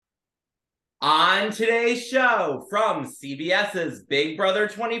On today's show from CBS's Big Brother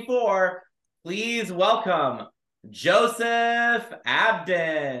 24, please welcome Joseph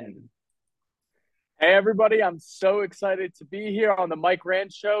Abdin. Hey everybody, I'm so excited to be here on the Mike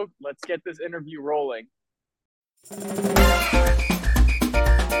Rand Show. Let's get this interview rolling.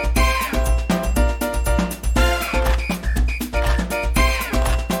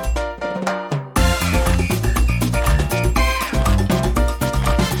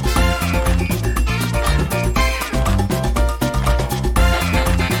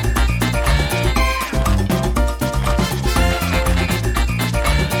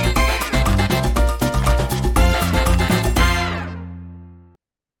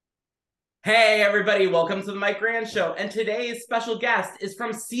 Hey everybody, welcome to the Mike Rand Show. And today's special guest is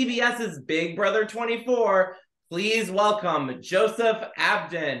from CBS's Big Brother 24. Please welcome Joseph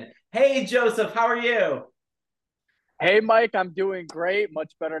Abdin. Hey Joseph, how are you? Hey Mike, I'm doing great.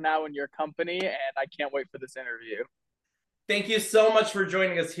 Much better now in your company, and I can't wait for this interview. Thank you so much for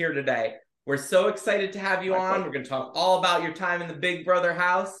joining us here today. We're so excited to have you My on. pleasure. We're going to talk all about your time in the Big Brother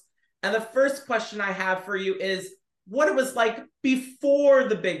house. And the first question I have for you is what it was like before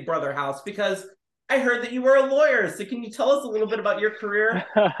the Big Brother house, because I heard that you were a lawyer. So can you tell us a little bit about your career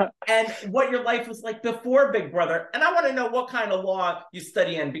and what your life was like before Big Brother? And I want to know what kind of law you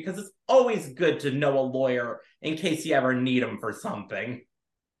study in, because it's always good to know a lawyer in case you ever need them for something.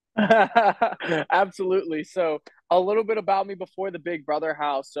 Absolutely. So, a little bit about me before the Big Brother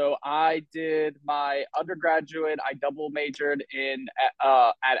house. So, I did my undergraduate. I double majored in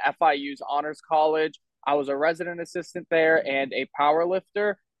at FIU's Honors College. I was a resident assistant there and a power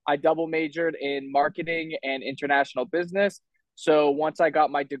lifter. I double majored in marketing and international business. So, once I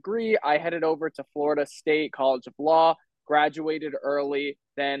got my degree, I headed over to Florida State College of Law, graduated early.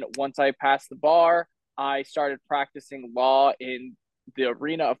 Then, once I passed the bar, I started practicing law in the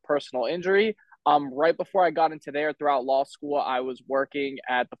arena of personal injury. Right before I got into there, throughout law school, I was working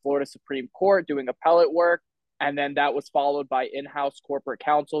at the Florida Supreme Court doing appellate work. And then that was followed by in-house corporate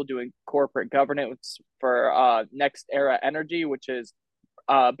counsel doing corporate governance for Next Era Energy, which is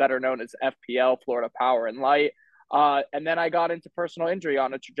better known as FPL, Florida Power and Light. And then I got into personal injury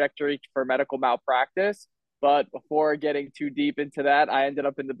on a trajectory for medical malpractice. But before getting too deep into that, I ended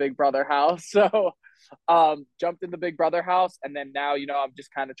up in the Big Brother house. So jumped in the Big Brother house. And then now, I'm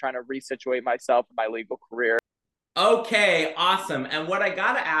just kind of trying to resituate myself in my legal career. Okay, awesome. And what I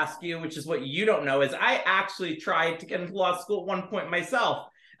got to ask you, which is what you don't know, is I actually tried to get into law school at one point myself.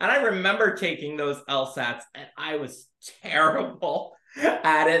 And I remember taking those LSATs, and I was terrible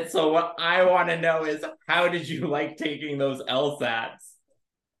at it. So what I want to know is, how did you like taking those LSATs?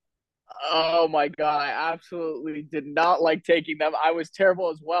 Oh my God, I absolutely did not like taking them. I was terrible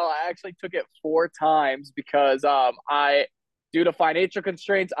as well. I actually took it 4 times because due to financial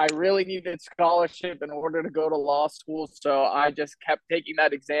constraints, I really needed scholarship in order to go to law school. So I just kept taking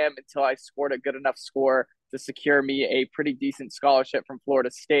that exam until I scored a good enough score to secure me a pretty decent scholarship from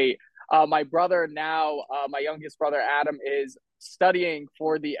Florida State. My brother now, my youngest brother Adam, is studying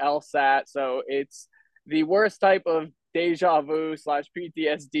for the LSAT. So it's the worst type of deja vu slash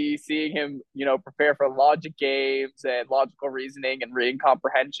PTSD, seeing him, prepare for logic games and logical reasoning and reading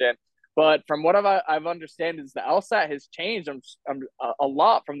comprehension. But from what I've understand is the LSAT has changed a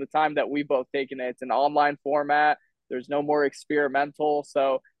lot from the time that we both taken it. It's an online format. There's no more experimental,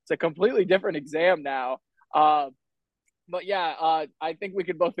 so it's a completely different exam now. But yeah, I think we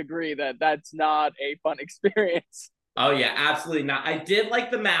could both agree that that's not a fun experience. Oh, yeah, absolutely not. I did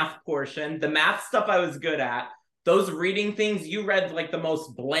like the math portion. The math stuff I was good at. Those reading things, you read like the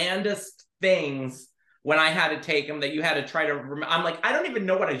most blandest things when I had to take them that you had to try to I'm like, I don't even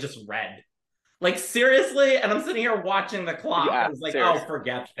know what I just read. Like, seriously? And I'm sitting here watching the clock. I Yeah, was like, oh, seriously.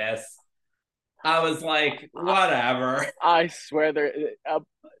 forget this. I was like, whatever. I swear they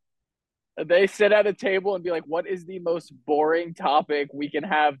sit at a table and be like, what is the most boring topic we can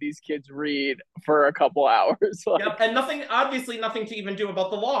have these kids read for a couple hours? Yep. Like, And nothing, obviously, nothing to even do about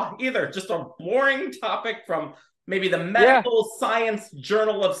the law either. Just a boring topic from maybe the yeah, medical science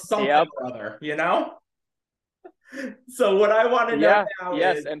journal of something yep, or other? So what I want to know yeah, now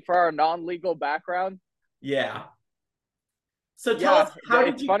yes. is, And for our non-legal background, yeah. So tell us, yeah, how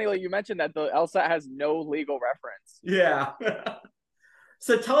did it's you, funny like you mentioned that the LSAT has no legal reference. yeah.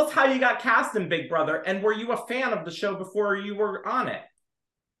 So tell us how you got cast in Big Brother, and were you a fan of the show before you were on it?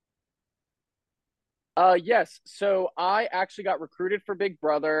 Yes. So I actually got recruited for Big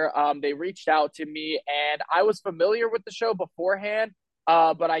Brother. They reached out to me, and I was familiar with the show beforehand.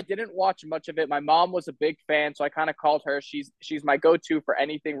 But I didn't watch much of it. My mom was a big fan, so I kind of called her. She's my go-to for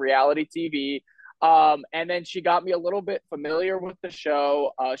anything reality TV. And then she got me a little bit familiar with the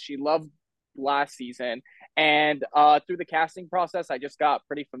show. She loved last season. And through the casting process, I just got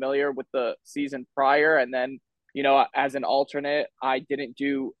pretty familiar with the season prior. And then, as an alternate, I didn't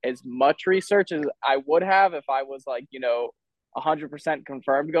do as much research as I would have if I was like, 100%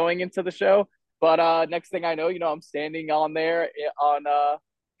 confirmed going into the show. But next thing I know, I'm standing on there on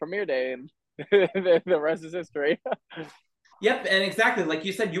premiere day, and the rest is history. Yep, and exactly like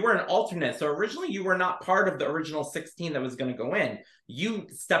you said, you were an alternate. So originally you were not part of the original 16 that was going to go in. You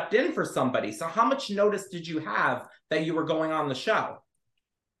stepped in for somebody. So how much notice did you have that you were going on the show?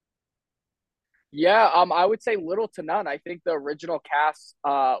 Yeah, I would say little to none. I think the original cast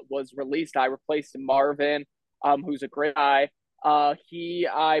was released. I replaced Marvin, who's a great guy. He,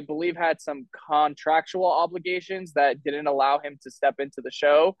 I believe, had some contractual obligations that didn't allow him to step into the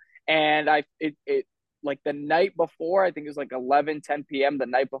show. And it like the night before, I think it was like 11, 10 p.m. the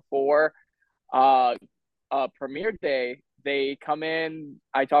night before, uh, premiere day, they come in.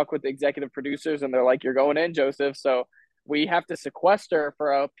 I talk with the executive producers, and they're like, "You're going in, Joseph." So we have to sequester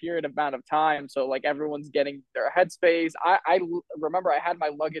for a period amount of time. So like everyone's getting their headspace. I remember I had my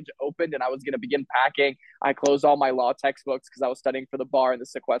luggage opened and I was going to begin packing. I closed all my law textbooks because I was studying for the bar in the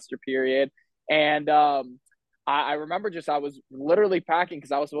sequester period. And I remember just I was literally packing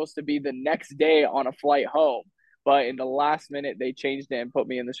because I was supposed to be the next day on a flight home. But in the last minute, they changed it and put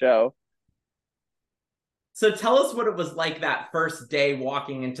me in the show. So tell us what it was like that first day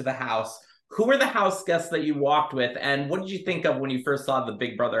walking into the house. Who were the house guests that you walked with, and what did you think of when you first saw the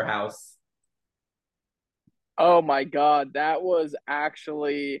Big Brother house? Oh my God, that was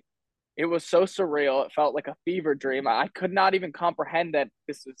actually, it was so surreal. It felt like a fever dream. I could not even comprehend that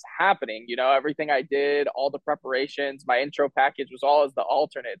this was happening. Everything I did, all the preparations, my intro package was all as the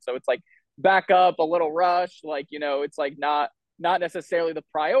alternate. So it's like back up, a little rush, like, it's like not necessarily the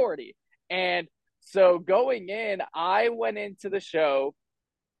priority. And so going in, I went into the show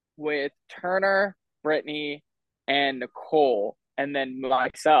with Turner, Brittany, and Nicole, and then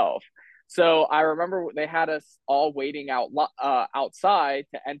myself. So I remember they had us all waiting outside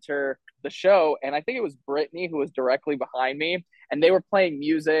to enter the show, and I think it was Brittany who was directly behind me, and they were playing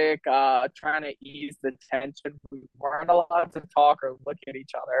music, trying to ease the tension. We weren't allowed to talk or look at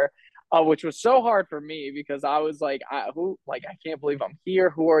each other, which was so hard for me because I was like, I can't believe I'm here.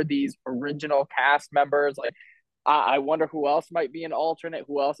 Who are these original cast members? Like, I wonder who else might be an alternate,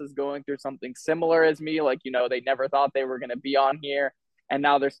 who else is going through something similar as me. Like, they never thought they were going to be on here and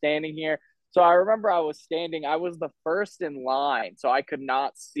now they're standing here. So I remember I was standing, I was the first in line. So I could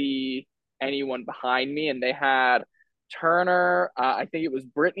not see anyone behind me. And they had Turner, I think it was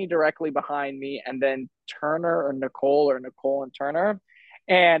Brittany directly behind me, and then Turner or Nicole and Turner.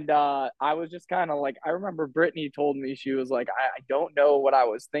 And I was just kind of like, I remember Brittany told me, she was like, I don't know what I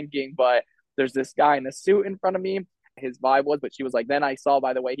was thinking, but there's this guy in a suit in front of me. His vibe was, but she was like, then I saw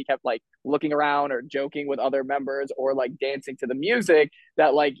by the way he kept like looking around or joking with other members or like dancing to the music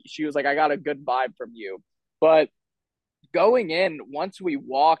that like she was like, I got a good vibe from you. But going in, once we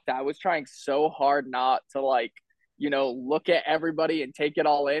walked, I was trying so hard not to like, look at everybody and take it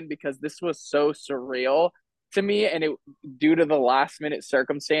all in because this was so surreal to me. And it, due to the last minute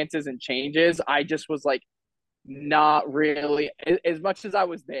circumstances and changes, I just was like, not really. As much as I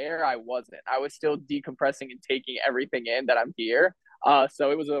was there, I wasn't. I was still decompressing and taking everything in that I'm here. So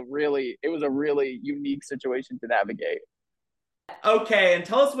it was a really unique situation to navigate. Okay, and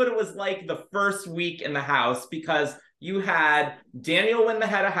tell us what it was like the first week in the house, because you had Daniel win the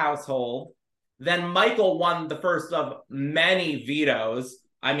head of household, then Michael won the first of many vetoes.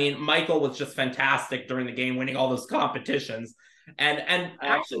 I mean, Michael was just fantastic during the game, winning all those competitions. And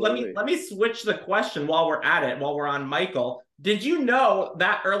actually, Absolutely. let me switch the question while we're at it, while we're on Michael. Did you know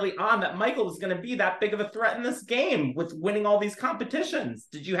that early on that Michael was going to be that big of a threat in this game with winning all these competitions?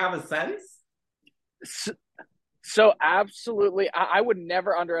 Did you have a sense? So, so absolutely, I would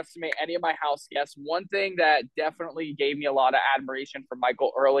never underestimate any of my house guests. One thing that definitely gave me a lot of admiration for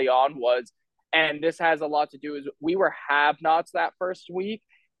Michael early on was, and this has a lot to do is we were have-nots that first week,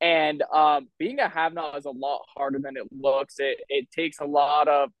 and being a have-not is a lot harder than it looks. It takes a lot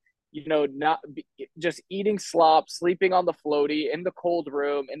of not just eating slop, sleeping on the floaty in the cold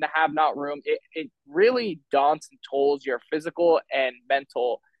room, in the have-not room. It really daunts and tolls your physical and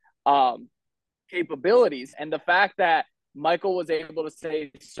mental um, capabilities. And the fact that Michael was able to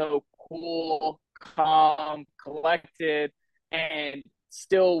stay so cool, calm, collected, and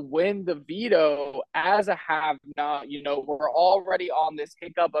still win the veto as a have not, we're already on this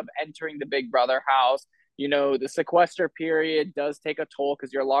hiccup of entering the Big Brother house. The sequester period does take a toll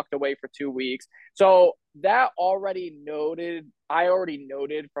because you're locked away for 2 weeks. So I already noted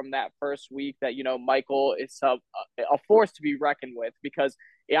from that first week that, Michael is a force to be reckoned with because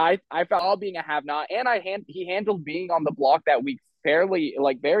yeah, I felt all being a have not, and he handled being on the block that week fairly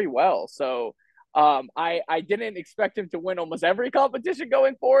like very well. So I didn't expect him to win almost every competition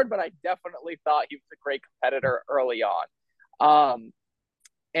going forward, but I definitely thought he was a great competitor early on. Um,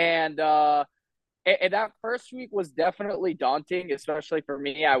 and and that first week was definitely daunting, especially for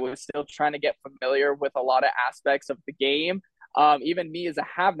me. I was still trying to get familiar with a lot of aspects of the game. Even me as a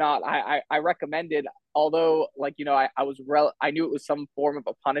have not, I recommended, although like I knew it was some form of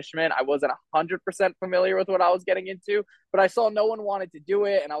a punishment. I wasn't 100% familiar with what I was getting into, but I saw no one wanted to do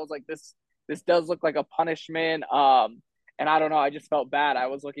it, and I was like, this does look like a punishment. And I don't know, I just felt bad. I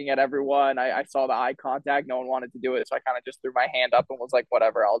was looking at everyone. I saw the eye contact. No one wanted to do it. So I kind of just threw my hand up and was like,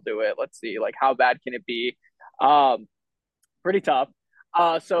 whatever, I'll do it. Let's see, like, how bad can it be? Um, Pretty tough.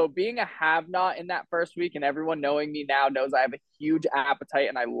 So being a have not in that first week, and everyone knowing me now knows I have a huge appetite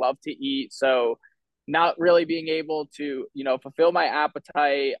and I love to eat. So not really being able to, fulfill my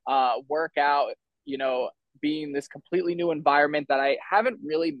appetite, work out, being this completely new environment that I haven't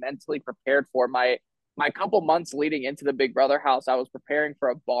really mentally prepared for. My couple months leading into the Big Brother house, I was preparing for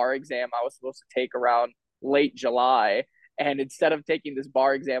a bar exam I was supposed to take around late July. And instead of taking this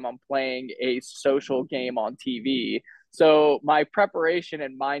bar exam, I'm playing a social game on TV. So my preparation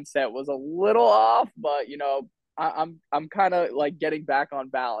and mindset was a little off, but I'm kind of like getting back on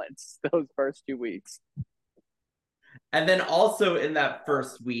balance those first 2 weeks. And then also in that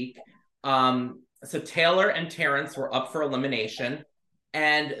first week, so Taylor and Terrence were up for elimination.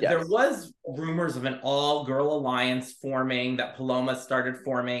 And there Yes. was rumors of an all-girl alliance forming, that Paloma started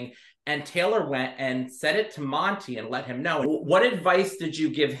forming. And Taylor went and said it to Monty and let him know. What advice did you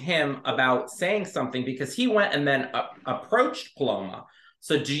give him about saying something? Because he went and then approached Paloma.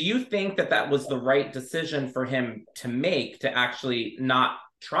 So do you think that that was the right decision for him to make, to actually not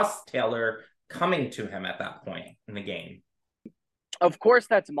trust Taylor coming to him at that point in the game? Of course,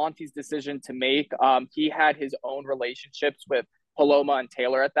 that's Monty's decision to make. He had his own relationships with Paloma and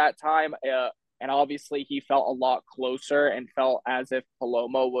Taylor at that time. And obviously, he felt a lot closer and felt as if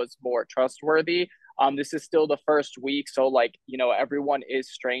Paloma was more trustworthy. This is still the first week. So, like, everyone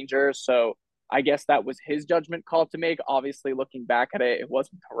is strangers. So, I guess that was his judgment call to make. Obviously, looking back at it, it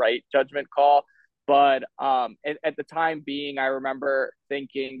wasn't the right judgment call. But at the time being, I remember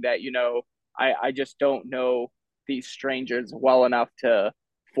thinking that, I just don't know these strangers well enough to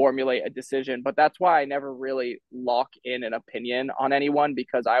formulate a decision. But that's why I never really lock in an opinion on anyone,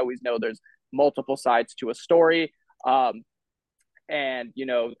 because I always know there's multiple sides to a story. And,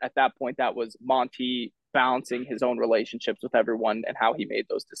 at that point, that was Monty balancing his own relationships with everyone and how he made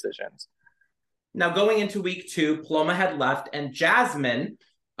those decisions. Now, going into week two, Paloma had left, and Jasmine,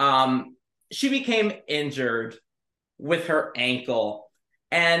 she became injured with her ankle.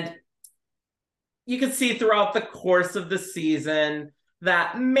 And you could see throughout the course of the season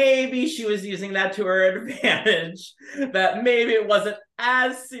that maybe she was using that to her advantage, that maybe it wasn't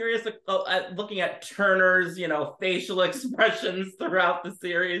as serious looking at Turner's, facial expressions throughout the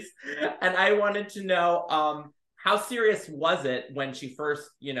series. And I wanted to know, how serious was it when she first,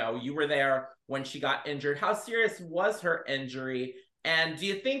 you were there when she got injured? How serious was her injury? And do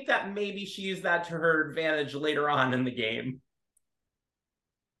you think that maybe she used that to her advantage later on in the game?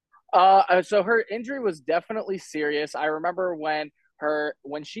 So her injury was definitely serious. I remember when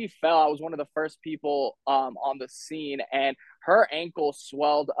she fell, I was one of the first people on the scene, and her ankle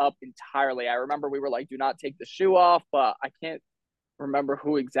swelled up entirely. I remember we were like, "Do not take the shoe off," but I can't remember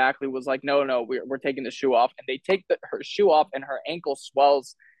who exactly was like, "No, no, we're taking the shoe off," and they take her shoe off, and her ankle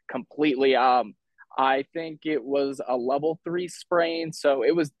swells completely. I think it was a level 3 sprain, so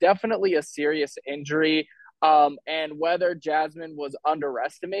it was definitely a serious injury. And whether Jasmine was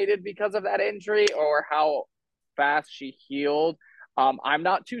underestimated because of that injury or how fast she healed, I'm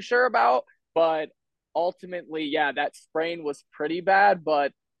not too sure about. But ultimately, yeah, that sprain was pretty bad.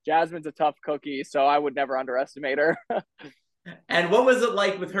 But Jasmine's a tough cookie, so I would never underestimate her. And what was it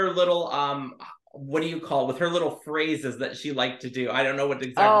like with her little what do you call, with her little phrases that she liked to do? I don't know what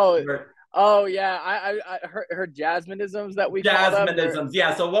exactly. Oh, oh yeah, her Jasmineisms that we call them. They're Jasmineisms.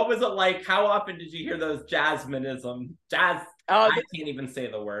 Yeah. So what was it like? How often did you hear those Jasmineisms? oh, I can't even say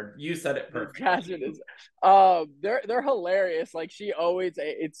the word. You said it the perfectly. Jasmine is they're hilarious. Like she always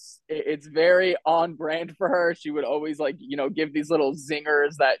it's very on brand for her. She would always like, give these little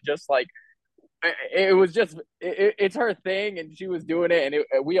zingers that just like it was just it's her thing, and she was doing it,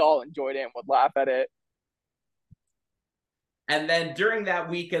 and we all enjoyed it and would laugh at it. And then during that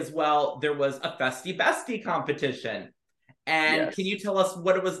week as well, there was a Festy Bestie competition. And can Yes. you tell us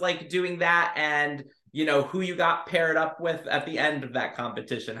what it was like doing that, and who you got paired up with at the end of that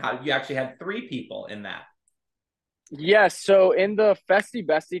competition? How you actually had three people in that? Yes, so in the Festy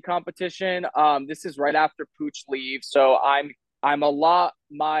Bestie competition, this is right after Pooch leaves. So I'm a lot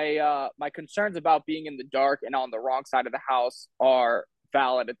my concerns about being in the dark and on the wrong side of the house are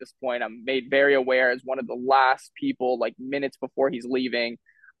valid at this point. I'm made very aware as one of the last people, like minutes before he's leaving,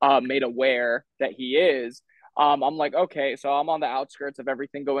 made aware that he is. I'm like, okay, so I'm on the outskirts of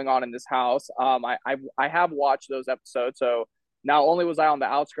everything going on in this house. I have watched those episodes, so not only was I on the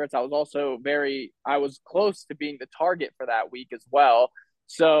outskirts, I was close to being the target for that week as well.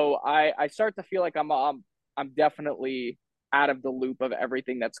 So I start to feel like I'm definitely out of the loop of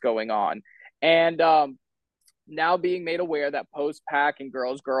everything that's going on. And now being made aware that post pack and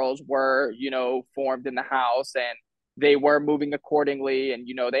girls were, formed in the house and they were moving accordingly, and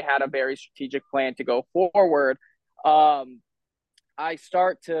they had a very strategic plan to go forward. Um, I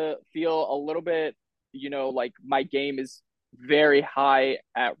start to feel a little bit, like my game is very high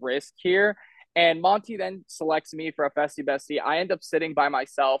at risk here. And Monty then selects me for a Festy Bestie. I end up sitting by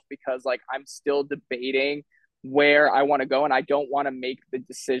myself because like I'm still debating where I want to go and I don't want to make the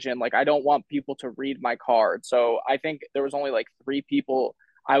decision. Like I don't want people to read my card. So I think there was only like three people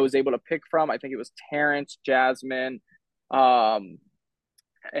I was able to pick from. I think it was Terrence, Jasmine, um,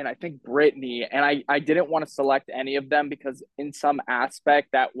 and I think Brittany. And I didn't want to select any of them because in some aspect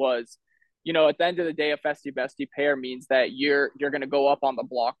that was, at the end of the day, a Festy Bestie pair means that you're gonna go up on the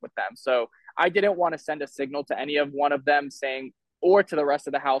block with them. So I didn't want to send a signal to any of one of them saying or to the rest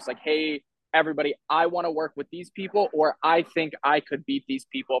of the house like, hey, everybody, I want to work with these people, or I think I could beat these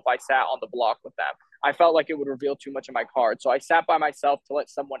people if I sat on the block with them. I felt like it would reveal too much of my card. So I sat by myself to let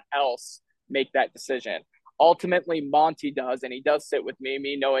someone else make that decision. Ultimately, Monty does, and he does sit with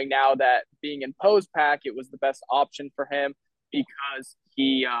me knowing now that being in pose pack, it was the best option for him because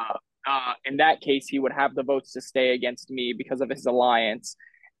in that case, he would have the votes to stay against me because of his alliance.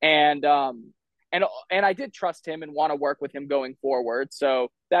 And, um, and I did trust him and want to work with him going forward. So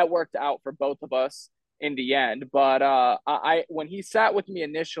that worked out for both of us in the end. But when he sat with me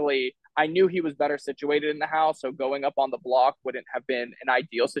initially, I knew he was better situated in the house. So going up on the block wouldn't have been an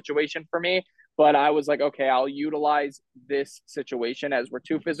ideal situation for me. But I was like, okay, I'll utilize this situation as we're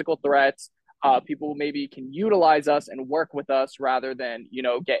two physical threats. People maybe can utilize us and work with us rather than,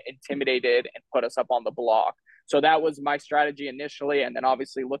 get intimidated and put us up on the block. So that was my strategy initially. And then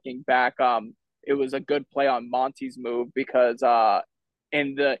obviously looking back, it was a good play on Monty's move because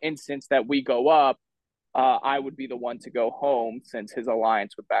in the instance that we go up, I would be the one to go home since his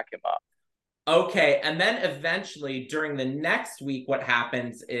alliance would back him up. Okay, and then eventually during the next week, what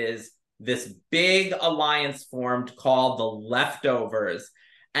happens is this big alliance formed called the Leftovers.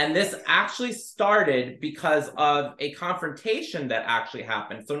 And this actually started because of a confrontation that actually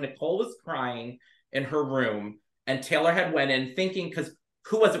happened. So Nicole was crying in her room, and Taylor had went in thinking, because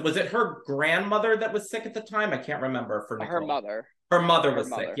who was it? Was it her grandmother that was sick at the time? I can't remember for Her Nicole. mother. Her mother Her was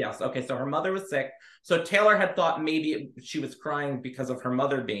sick. mother. Yes. Okay. So her mother was sick. So Taylor had thought maybe she was crying because of her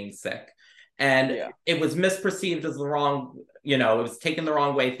mother being sick. And Yeah. it was misperceived as the wrong, it was taken the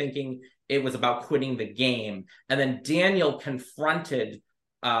wrong way, thinking it was about quitting the game. And then Daniel confronted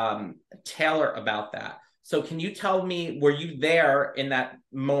Taylor about that. So can you tell me, were you there in that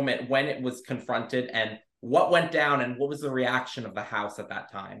moment when it was confronted, and what went down and what was the reaction of the house at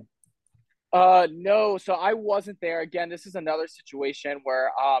that time? No, so I wasn't there. Again, this is another situation where,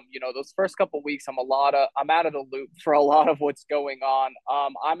 those first couple weeks, I'm out of the loop for a lot of what's going on.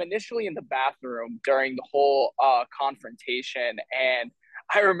 I'm initially in the bathroom during the whole confrontation, and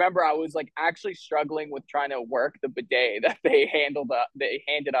I remember I was like actually struggling with trying to work the bidet that they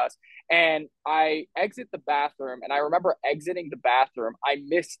handed us, and I exit the bathroom, and I remember exiting the bathroom. I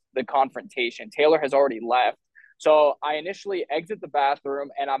missed the confrontation. Taylor has already left. So I initially exit the bathroom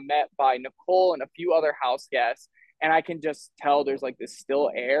and I'm met by Nicole and a few other house guests. And I can just tell there's like this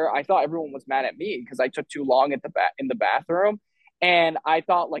still air. I thought everyone was mad at me because I took too long at in the bathroom. And I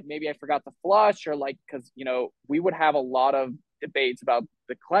thought like maybe I forgot to flush or like, because, we would have a lot of debates about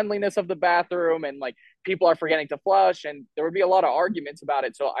the cleanliness of the bathroom and like people are forgetting to flush. And there would be a lot of arguments about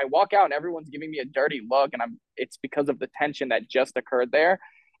it. So I walk out and everyone's giving me a dirty look. And it's because of the tension that just occurred there.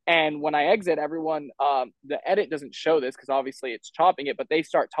 And when I exit, everyone, the edit doesn't show this because obviously it's chopping it, but they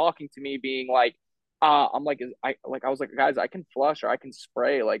start talking to me, being like, I'm like, I was like, guys, I can flush or I can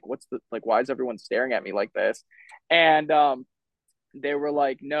spray. Like, why is everyone staring at me like this? And they were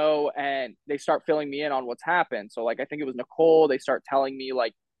like, no, and they start filling me in on what's happened. So like, I think it was Nicole. They start telling me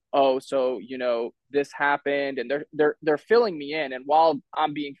like, oh, so this happened, and they're filling me in. And while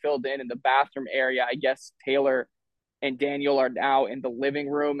I'm being filled in the bathroom area, I guess Taylor and Daniel are now in the living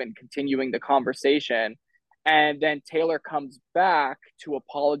room and continuing the conversation. And then Taylor comes back to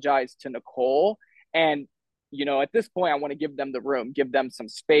apologize to Nicole. And at this point, I want to give them the room, give them some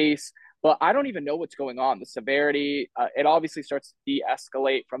space, but I don't even know what's going on. The severity, it obviously starts to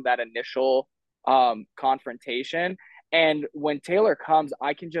de-escalate from that initial confrontation. And when Taylor comes,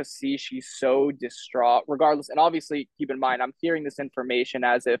 I can just see she's so distraught, regardless. And obviously, keep in mind, I'm hearing this information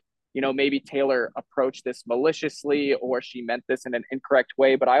as if, maybe Taylor approached this maliciously or she meant this in an incorrect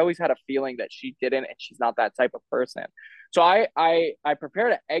way. But I always had a feeling that she didn't, and she's not that type of person. So I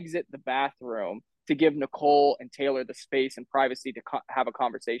prepare to exit the bathroom to give Nicole and Taylor the space and privacy to have a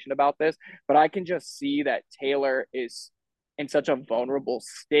conversation about this. But I can just see that Taylor is in such a vulnerable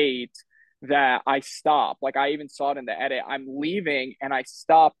state that I stop. Like I even saw it in the edit. I'm leaving and I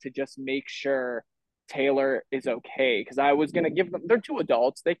stop to just make sure Taylor is okay, because I was going to give them, they're two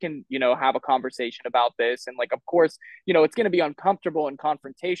adults, they can have a conversation about this, and like of course it's going to be uncomfortable and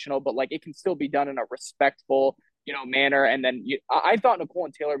confrontational, but like it can still be done in a respectful manner. And then I thought Nicole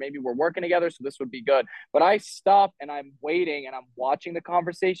and Taylor maybe were working together, so this would be good. But I stop and I'm waiting and I'm watching the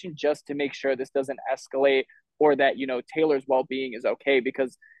conversation just to make sure this doesn't escalate, or that Taylor's well-being is okay.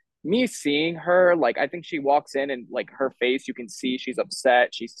 Because me seeing her, like I think she walks in and like her face, you can see she's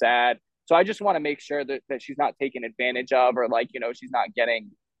upset, she's sad. So I just want to make sure that she's not taken advantage of, or like she's not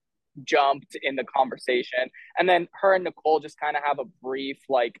getting jumped in the conversation. And then her and Nicole just kind of have a brief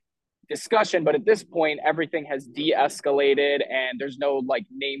like discussion, but at this point everything has de-escalated and there's no like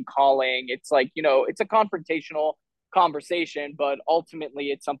name calling. It's like it's a confrontational conversation, but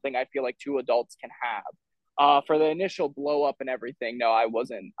ultimately it's something I feel like two adults can have. For the initial blow up and everything, no, I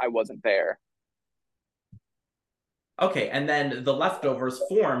wasn't there. Okay, and then the leftovers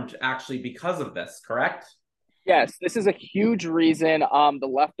formed actually because of this, correct? Yes, this is a huge reason the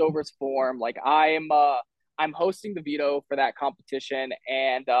leftovers form. Like I'm hosting the veto for that competition,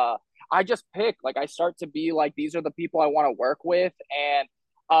 and I just pick, like I start to be like, these are the people I want to work with. And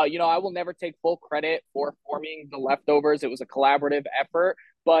I will never take full credit for forming the leftovers. It was a collaborative effort,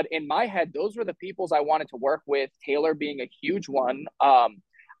 but in my head those were the peoples I wanted to work with, Taylor being a huge one.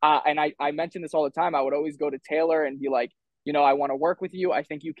 And I mention this all the time. I would always go to Taylor and be like, I want to work with you. I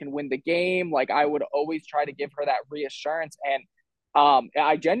think you can win the game. Like I would always try to give her that reassurance. And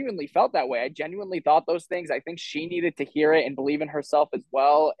I genuinely felt that way. I genuinely thought those things. I think she needed to hear it and believe in herself as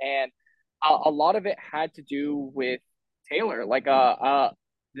well. And a lot of it had to do with Taylor. Like that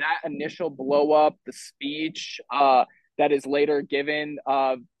initial blow up, the speech that is later given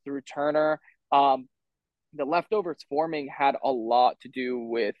through Turner. The leftovers forming had a lot to do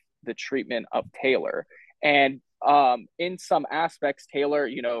with the treatment of Taylor. And in some aspects, Taylor,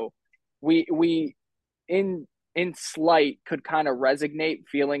 we in slight could kind of resonate,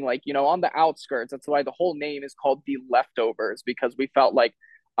 feeling like on the outskirts. That's why the whole name is called The Leftovers, because we felt like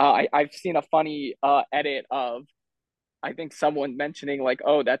I've seen a funny edit of, I think, someone mentioning like,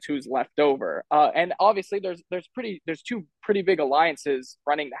 oh, that's who's left over. And obviously there's two pretty big alliances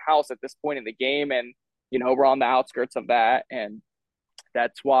running the house at this point in the game, and we're on the outskirts of that. And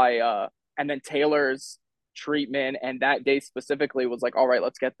that's why and then Taylor's treatment and that day specifically was like, all right,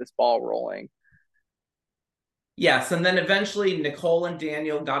 let's get this ball rolling. Yes, and then eventually Nicole and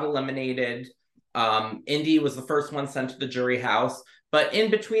Daniel got eliminated. Indy was the first one sent to the jury house. But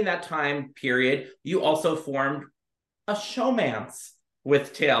in between that time period, you also formed a showmance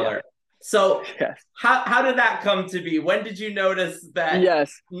with Yeah. Taylor. So Yes. how did that come to be? When did you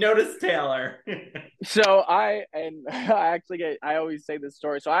Yes. notice Taylor? So I always say this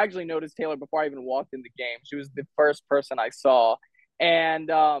story. So I actually noticed Taylor before I even walked in the game. She was the first person I saw.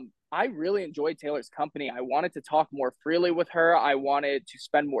 And I really enjoyed Taylor's company. I wanted to talk more freely with her. I wanted to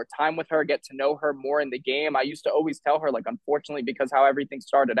spend more time with her, get to know her more in the game. I used to always tell her, like, unfortunately, because how everything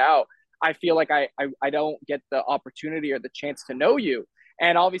started out, I feel like I don't get the opportunity or the chance to know you.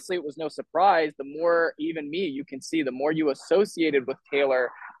 And obviously, it was no surprise. The more, even me, you can see, the more you associated with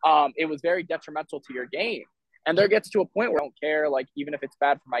Taylor, it was very detrimental to your game. And there gets to a point where I don't care, like, even if it's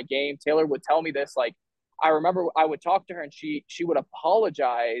bad for my game. Taylor would tell me this, like, I remember I would talk to her and she would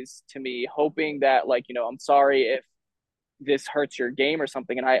apologize to me, hoping that, like, I'm sorry if this hurts your game or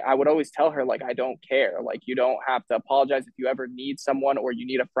something. And I would always tell her, like, I don't care. Like, you don't have to apologize. If you ever need someone, or you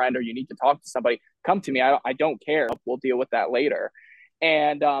need a friend, or you need to talk to somebody, come to me. I don't care. We'll deal with that later.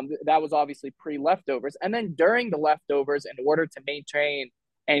 And that was obviously pre leftovers. And then during the leftovers, in order to maintain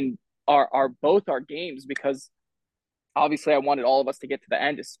and our both our games, because obviously I wanted all of us to get to the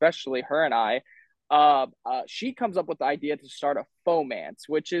end, especially her and I. She comes up with the idea to start a fomance,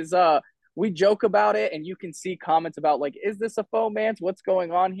 which is we joke about it, and you can see comments about, like, is this a fomance? What's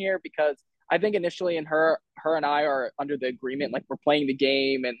going on here? Because I think initially, in her and I are under the agreement, like, we're playing the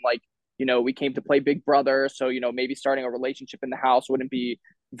game, and like, we came to play Big Brother, so maybe starting a relationship in the house wouldn't be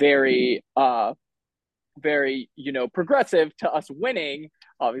very very, progressive to us winning.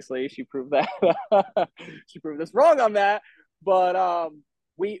 Obviously, she proved that she proved us wrong on that. But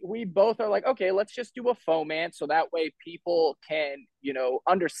we both are like, okay, let's just do a foment so that way people can,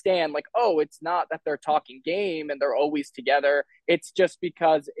 understand like, oh, it's not that they're talking game and they're always together. It's just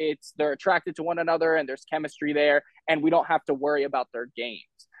because they're attracted to one another and there's chemistry there, and we don't have to worry about their games.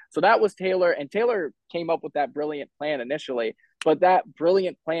 So that was Taylor, and Taylor came up with that brilliant plan initially. But that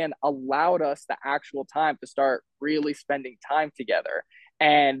brilliant plan allowed us the actual time to start really spending time together.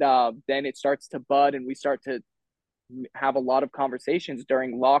 And then it starts to bud, and we start to have a lot of conversations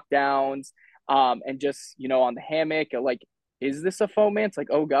during lockdowns, and just, on the hammock, like, is this a foamance? Like,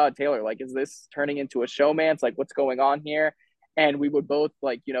 oh God, Taylor, like, is this turning into a showmance? Like, what's going on here? And we would both,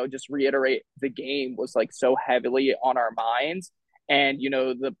 like, just reiterate the game was like so heavily on our minds, and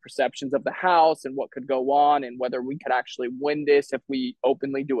the perceptions of the house and what could go on and whether we could actually win this if we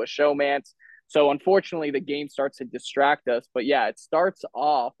openly do a showmance. So unfortunately, the game starts to distract us. But yeah, it starts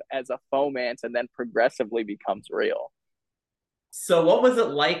off as a foamance and then progressively becomes real. So, what was it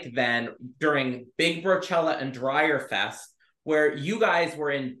like then during Big Brochella and Dryer Fest, where you guys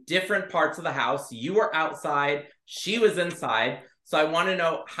were in different parts of the house? You were outside, she was inside. So, I want to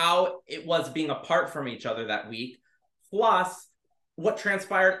know how it was being apart from each other that week, plus what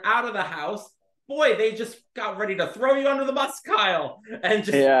transpired out of the house. Boy, they just got ready to throw you under the bus, Kyle, and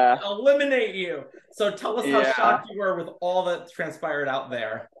just Yeah. eliminate you. So, tell us how Yeah. shocked you were with all that transpired out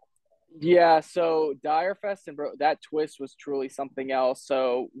there. Yeah, so Direfest and that twist was truly something else.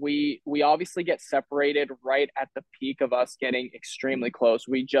 So we obviously get separated right at the peak of us getting extremely close.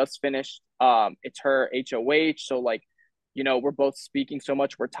 We just finished it's her HOH, so like, we're both speaking so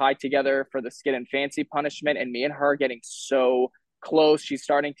much. We're tied together for the skid and fancy punishment, and me and her getting so close. She's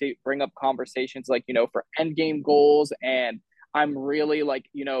starting to bring up conversations like, for end game goals, and I'm really like,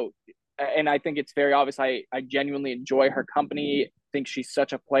 and I think it's very obvious. I genuinely enjoy her company. Think she's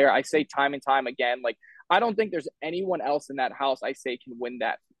such a player. I say time and time again, like, I don't think there's anyone else in that house I say can win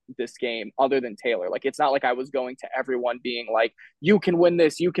this game other than Taylor. Like, it's not like I was going to everyone being like, you can win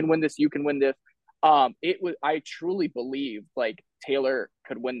this, you can win this, you can win this. It was, I truly believed like Taylor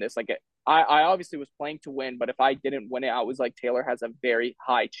could win this. Like, I obviously was playing to win, but if I didn't win it, I was like, Taylor has a very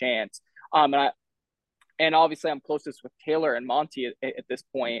high chance. And obviously I'm closest with Taylor and Monty at this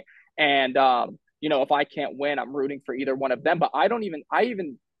point. And if I can't win, I'm rooting for either one of them. But I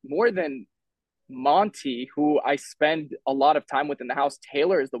even more than Monty, who I spend a lot of time with in the house,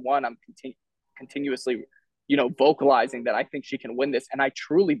 Taylor is the one I'm continuously, vocalizing that I think she can win this. And I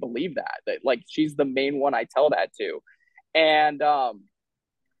truly believe that like she's the main one I tell that to. And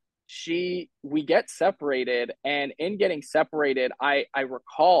we get separated, and in getting separated, I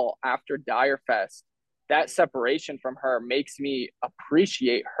recall after Direfest, that separation from her makes me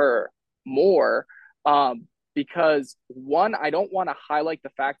appreciate her more, because one, I don't want to highlight the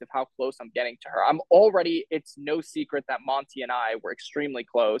fact of how close I'm getting to her. It's no secret that Monty and I were extremely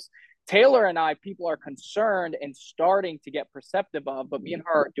close. Taylor and I, people are concerned and starting to get perceptive of, but me and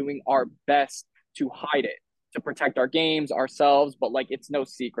her are doing our best to hide it, to protect our games, ourselves. But like, it's no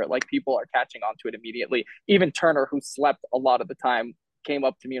secret. Like, people are catching on to it immediately. Even Turner, who slept a lot of the time, came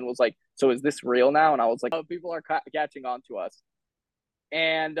up to me and was like, "So is this real now?" And I was like, "Oh, people are catching on to us."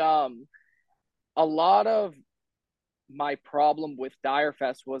 And a lot of my problem with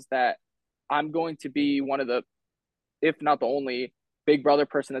Direfest was that I'm going to be one of the, if not the only, Big Brother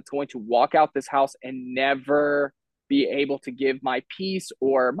person that's going to walk out this house and never be able to give my piece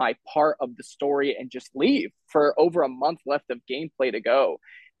or my part of the story and just leave for over a month left of gameplay to go.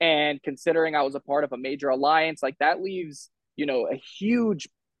 And considering I was a part of a major alliance, like, that leaves, a huge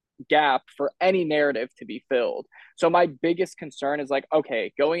gap for any narrative to be filled. So my biggest concern is like,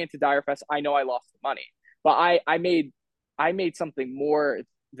 okay, going into Direfest, I know I lost the money, but I made something more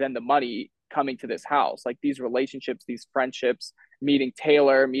than the money coming to this house. Like, these relationships, these friendships, meeting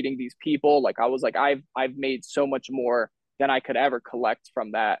Taylor, meeting these people. Like, I was like, I've made so much more than I could ever collect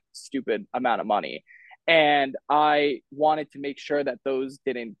from that stupid amount of money. And I wanted to make sure that those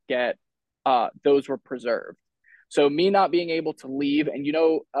didn't get those were preserved. So me not being able to leave, and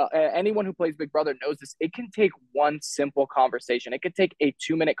anyone who plays Big Brother knows this. It can take one simple conversation. It could take a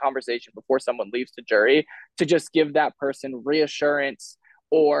 2-minute conversation before someone leaves the jury to just give that person reassurance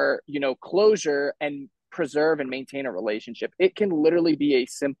or closure and preserve and maintain a relationship. It can literally be a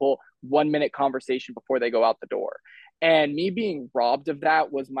simple 1-minute conversation before they go out the door. And me being robbed of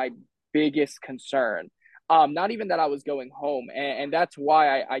that was my biggest concern. Not even that I was going home, and that's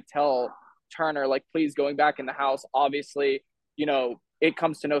why I tell Turner, like, please, going back in the house, obviously, it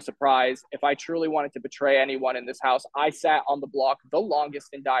comes to no surprise. If I truly wanted to betray anyone in this house, I sat on the block the longest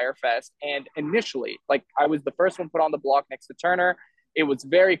in Dyer Fest. And initially, like I was the first one put on the block next to Turner. It was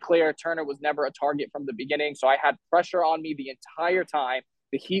very clear Turner was never a target from the beginning. So I had pressure on me the entire time.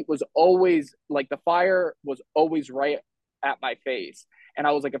 The heat was always like the fire was always right at my face. And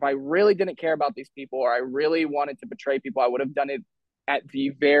I was like, if I really didn't care about these people or I really wanted to betray people, I would have done it at the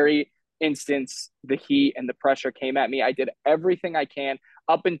very instance the heat and the pressure came at me. I did everything I can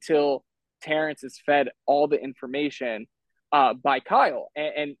up until Terrence is fed all the information by Kyle.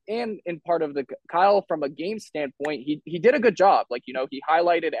 And in part of the Kyle from a game standpoint, he did a good job. Like, you know, he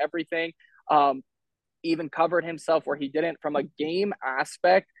highlighted everything, even covered himself where he didn't. From a game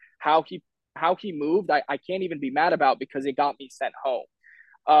aspect, how he moved, I can't even be mad about because it got me sent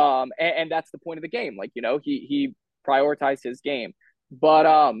home. And that's the point of the game. Like, you know, he prioritized his game.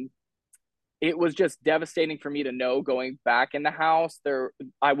 But it was just devastating for me to know going back in the house there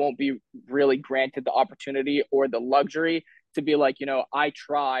I won't be really granted the opportunity or the luxury to be like, you know, I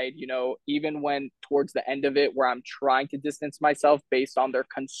tried, you know, even when towards the end of it where I'm trying to distance myself based on their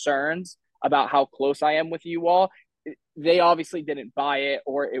concerns about how close I am with you all, they obviously didn't buy it,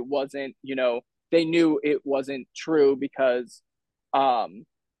 or it wasn't, you know, they knew it wasn't true because um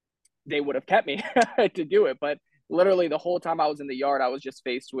they would have kept me to do it. But literally the whole time I was in the yard, I was just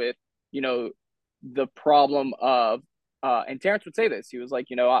faced with, you know, the problem of, and Terrence would say this. He was like,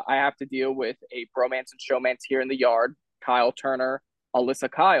 you know, I have to deal with a bromance and showmance here in the yard, Kyle Turner,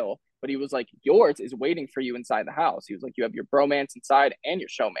 Alyssa Kyle. But he was like, yours is waiting for you inside the house. He was like, you have your bromance inside and your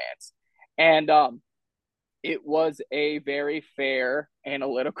showmance. And it was a very fair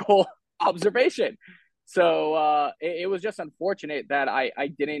analytical observation. So it was just unfortunate that I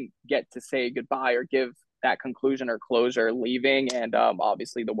didn't get to say goodbye or give that conclusion or closure leaving. And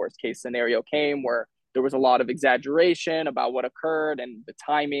obviously the worst case scenario came where there was a lot of exaggeration about what occurred and the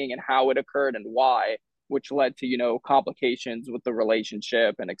timing and how it occurred and why, which led to, you know, complications with the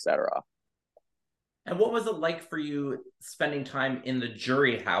relationship and etc. And what was it like for you spending time in the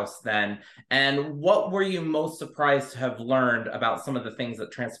jury house then? And what were you most surprised to have learned about some of the things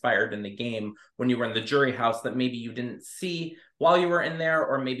that transpired in the game when you were in the jury house that maybe you didn't see while you were in there,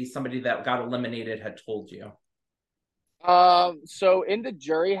 or maybe somebody that got eliminated had told you? So in the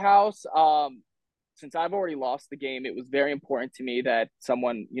jury house, since I've already lost the game, it was very important to me that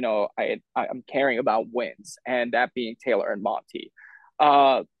someone, you know, I'm caring about wins, and that being Taylor and Monty.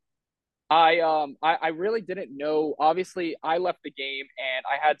 Uh, I really didn't know. Obviously, I left the game and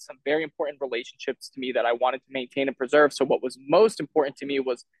I had some very important relationships to me that I wanted to maintain and preserve. So what was most important to me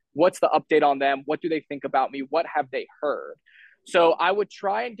was what's the update on them? What do they think about me? What have they heard? So I would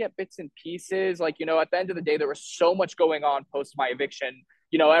try and get bits and pieces. Like, you know, at the end of the day, there was so much going on post my eviction.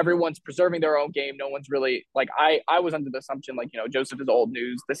 You know, everyone's preserving their own game. No one's really like I was under the assumption like, you know, Joseph is old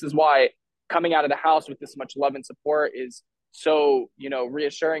news. This is why coming out of the house with this much love and support is so, you know,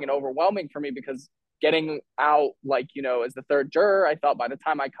 reassuring and overwhelming for me, because getting out, like, you know, as the third juror, I thought by the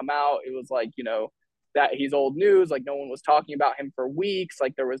time I come out, it was like, you know, that he's old news. Like, no one was talking about him for weeks.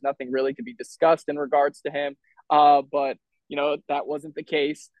 Like, there was nothing really to be discussed in regards to him. But, you know, that wasn't the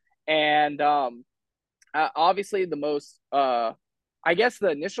case. And obviously, the most, I guess the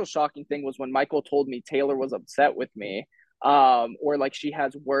initial shocking thing was when Michael told me Taylor was upset with me, or like she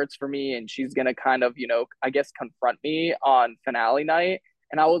has words for me and she's gonna kind of, you know, I guess confront me on finale night.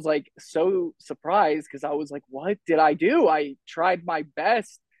 And I was like so surprised because I was like, what did I do? I tried my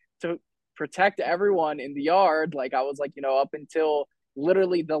best to protect everyone in the yard. Like, I was like, you know, up until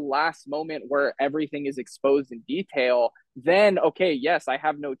literally the last moment where everything is exposed in detail, then okay, yes, I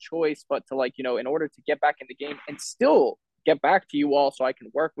have no choice but to, like, you know, in order to get back in the game and still get back to you all so I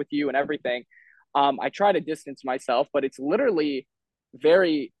can work with you and everything. I try to distance myself, but it's literally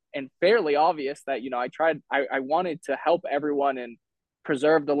very and fairly obvious that, you know, I wanted to help everyone and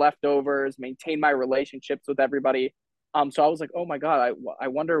preserve the leftovers, maintain my relationships with everybody. So I was like, oh my God, I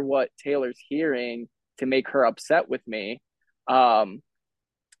wonder what Taylor's hearing to make her upset with me. Um,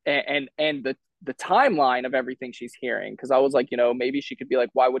 and the timeline of everything she's hearing. Cause I was like, you know, maybe she could be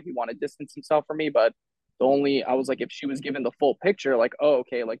like, why would he want to distance himself from me? But I was like, if she was given the full picture, like, oh,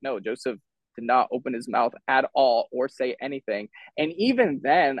 okay, like, no, Joseph did not open his mouth at all or say anything. And even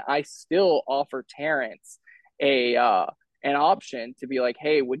then, I still offer Terrence a an option to be like,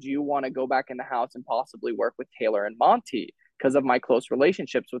 hey, would you want to go back in the house and possibly work with Taylor and Monty because of my close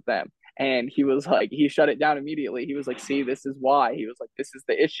relationships with them? And he was like, he shut it down immediately. He was like, see, this is why. He was like, this is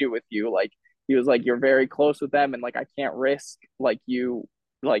the issue with you. Like, he was like, you're very close with them, and like, I can't risk like you,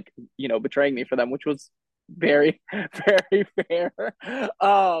 like, you know, betraying me for them, which was very, very fair.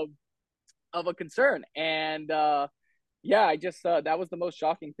 Um, of a concern. And Yeah, I just that was the most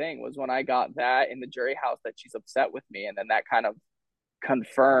shocking thing was when I got that in the jury house that she's upset with me, and then that kind of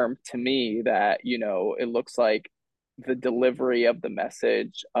confirmed to me that it looks like the delivery of the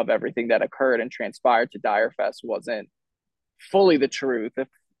message of everything that occurred and transpired to Direfest wasn't fully the truth, if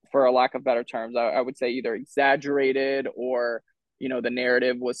for a lack of better terms. I would say either exaggerated or the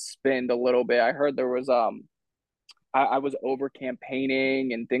narrative was spinned a little bit. I heard there was I was over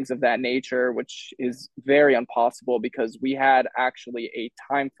campaigning and things of that nature, which is very impossible because we had actually a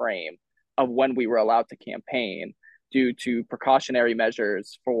time frame of when we were allowed to campaign due to precautionary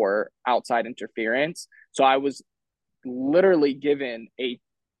measures for outside interference. So I was literally given a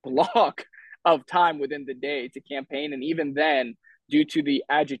block of time within the day to campaign. And even then, due to the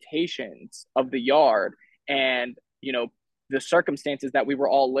agitations of the yard and, the circumstances that we were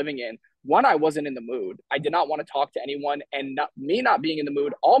all living in, one, I wasn't in the mood. I did not want to talk to anyone. And me not being in the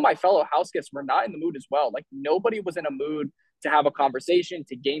mood, all my fellow house guests were not in the mood as well. Like nobody was in a mood to have a conversation,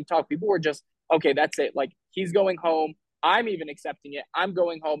 to game talk. People were just, okay, that's it. Like he's going home. I'm even accepting it. I'm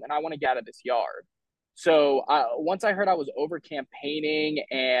going home and I want to get out of this yard. So once I heard I was over campaigning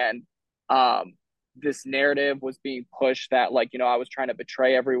and um, this narrative was being pushed that like I was trying to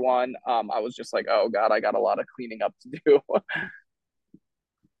betray everyone, I was just like, oh God, I got a lot of cleaning up to do.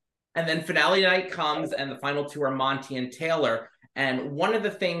 And then finale night comes, and the final two are Monty and Taylor. And one of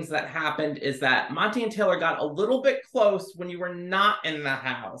the things that happened is that Monty and Taylor got a little bit close when you were not in the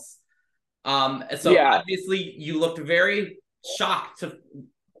house. So Yeah, obviously you looked very shocked to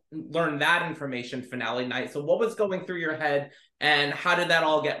learn that information finale night. So what was going through your head, and how did that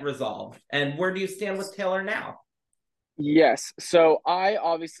all get resolved? And where do you stand with Taylor now? yes. So I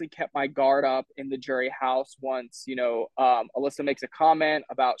obviously kept my guard up in the jury house once, Alyssa makes a comment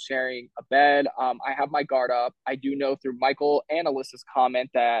about sharing a bed. I have my guard up. I do know through Michael and Alyssa's comment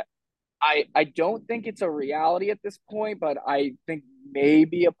that I don't think it's a reality at this point, but I think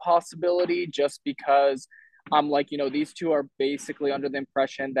maybe a possibility just because I'm like, these two are basically under the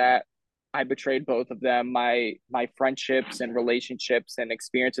impression that I betrayed both of them. My friendships and relationships and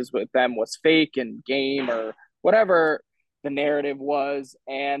experiences with them was fake and game or whatever the narrative was.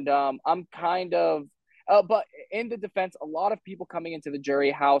 And I'm kind of but in the defense, a lot of people coming into the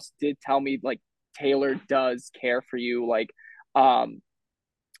jury house did tell me like Taylor does care for you. Like um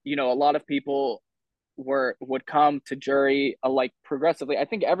a lot of people would come to jury like progressively. I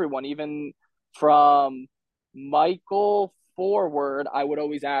think everyone, even from Michael forward, I would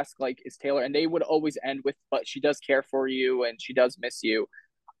always ask like, "Is Taylor?" And they would always end with, "But she does care for you and she does miss you."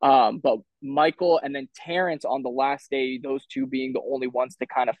 But Michael and then Terrence on the last day, those two being the only ones to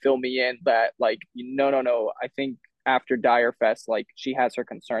kind of fill me in that like, no, no, no. I think after Dire Fest, like she has her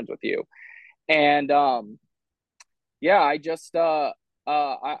concerns with you, and yeah, I just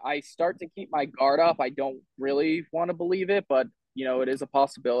I start to keep my guard up. I don't really want to believe it, but it is a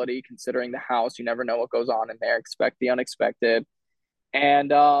possibility considering the house. You never know what goes on in there. Expect the unexpected.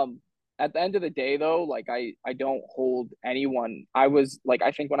 And at the end of the day though, like I don't hold anyone. I was like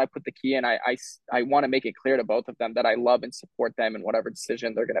I think when I put the key in, I want to make it clear to both of them that I love and support them in whatever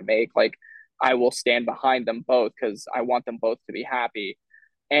decision they're gonna make. Like I will stand behind them both because I want them both to be happy,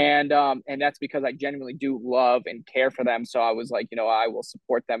 and that's because I genuinely do love and care for them. So I was like, I will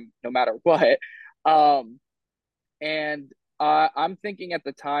support them no matter what. Um, and I'm thinking at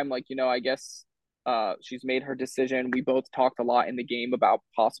the time, like, I guess she's made her decision. We both talked a lot in the game about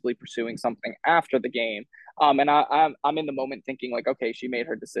possibly pursuing something after the game. And I'm in the moment thinking like, okay, she made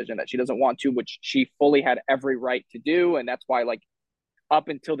her decision that she doesn't want to, which she fully had every right to do, and that's why like up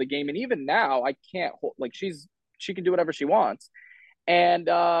until the game and even now I can't hold like she can do whatever she wants. And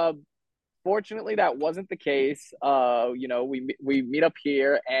fortunately, that wasn't the case. We meet up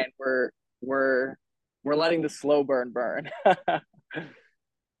here, and we're we're letting the slow burn.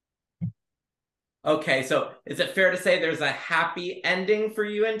 Okay, so is it fair to say there's a happy ending for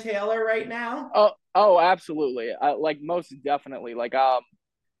you and Taylor right now? Oh, absolutely. Like most definitely. Like I'm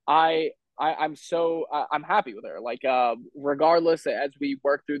happy with her. Like regardless as we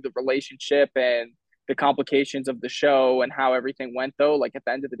work through the relationship and the complications of the show and how everything went though, like at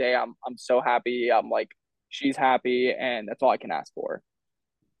the end of the day, I'm so happy. I'm like she's happy, and that's all I can ask for.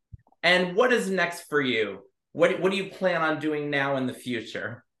 And what is next for you? What do you plan on doing now in the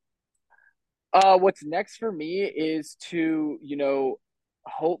future? What's next for me is to,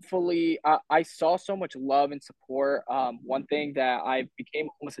 hopefully, I saw so much love and support. One thing that I became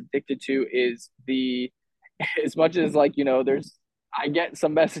almost addicted to is as much as like, I get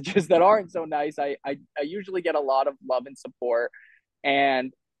some messages that aren't so nice. I usually get a lot of love and support,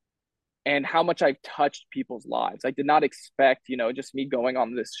 and how much I've touched people's lives. I did not expect, just me going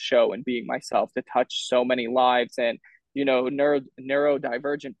on this show and being myself to touch so many lives and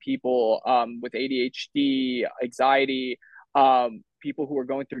neurodivergent people with ADHD, anxiety, people who are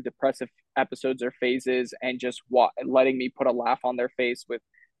going through depressive episodes or phases, and just letting me put a laugh on their face with,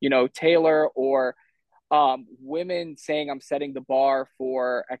 Taylor, or women saying I'm setting the bar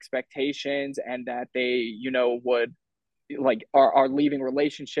for expectations, and that they, would like are leaving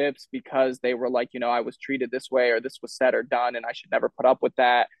relationships because they were like, I was treated this way, or this was said or done, and I should never put up with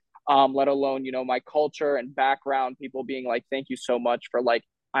that. Let alone, my culture and background, people being like, thank you so much for, like,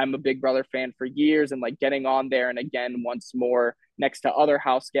 I'm a Big Brother fan for years, and like getting on there and again once more next to other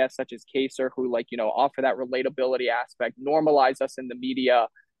house guests such as Kaser, who, like, offer that relatability aspect, normalize us in the media.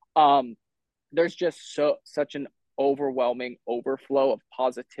 Um, there's just such an overwhelming overflow of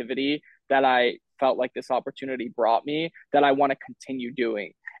positivity that I felt like this opportunity brought me, that I want to continue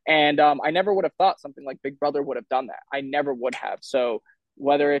doing. And I never would have thought something like Big Brother would have done that. I never would have. So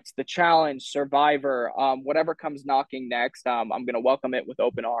whether it's the challenge, Survivor, whatever comes knocking next, I'm going to welcome it with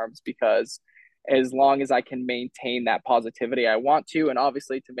open arms, because as long as I can maintain that positivity, I want to, and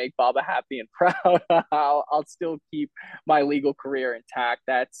obviously to make Baba happy and proud, I'll still keep my legal career intact.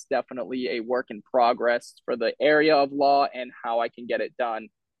 That's definitely a work in progress for the area of law and how I can get it done.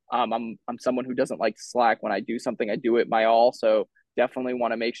 I'm someone who doesn't like to slack. When I do something, I do it my all. So definitely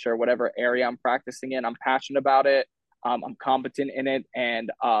want to make sure whatever area I'm practicing in, I'm passionate about it. I'm competent in it,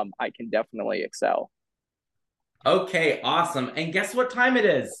 and I can definitely excel. Okay, awesome. And guess what time it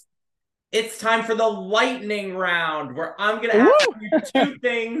is? It's time for the lightning round, where I'm going to Woo! ask you two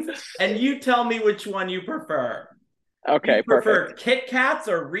things and you tell me which one you prefer. Do Okay, you prefer perfect. Kit Kats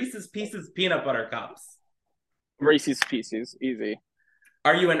or Reese's Pieces peanut butter cups? Reese's Pieces, easy.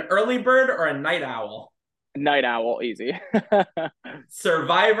 Are you an early bird or a night owl? Night Owl, easy.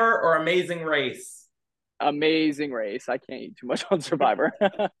 Survivor or Amazing Race? Amazing Race. I can't eat too much on Survivor.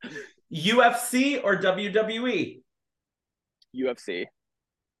 UFC or WWE? UFC.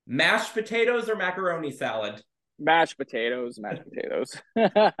 Mashed potatoes or macaroni salad? Mashed potatoes, mashed potatoes.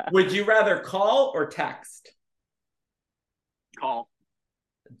 Would you rather call or text? Call.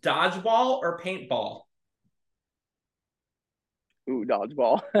 Dodgeball or paintball? Ooh,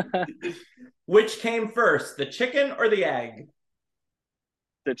 dodgeball. Which came first, the chicken or the egg?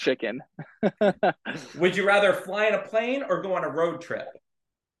 The chicken. Would you rather fly in a plane or go on a road trip?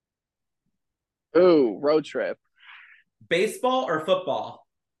 Ooh, road trip. Baseball or football?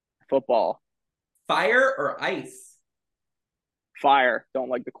 Football. Fire or ice? Fire. Don't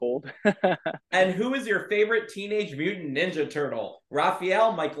like the cold. And who is your favorite Teenage Mutant Ninja Turtle?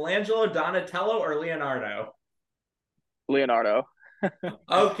 Raphael, Michelangelo, Donatello, or Leonardo? Leonardo.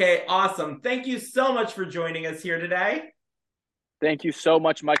 Okay, awesome. Thank you so much for joining us here today. Thank you so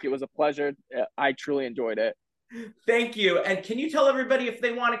much, Mike. It was a pleasure. I truly enjoyed it. Thank you. And can you tell everybody, if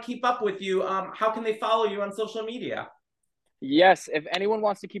they want to keep up with you, how can they follow you on social media? Yes, if anyone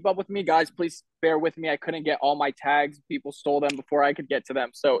wants to keep up with me, guys, please bear with me. I couldn't get all my tags. People stole them before I could get to them.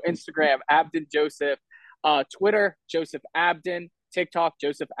 So Instagram, Abdin Joseph, Twitter, Joseph Abdin, TikTok,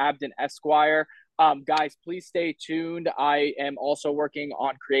 Joseph Abdin Esquire. Guys, please stay tuned. I am also working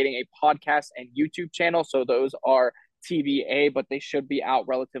on creating a podcast and YouTube channel. So those are TBA, but they should be out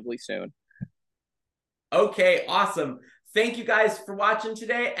relatively soon. Okay, awesome. Thank you guys for watching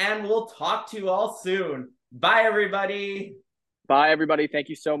today, and we'll talk to you all soon. Bye, everybody. Bye, everybody. Thank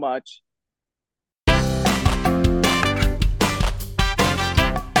you so much.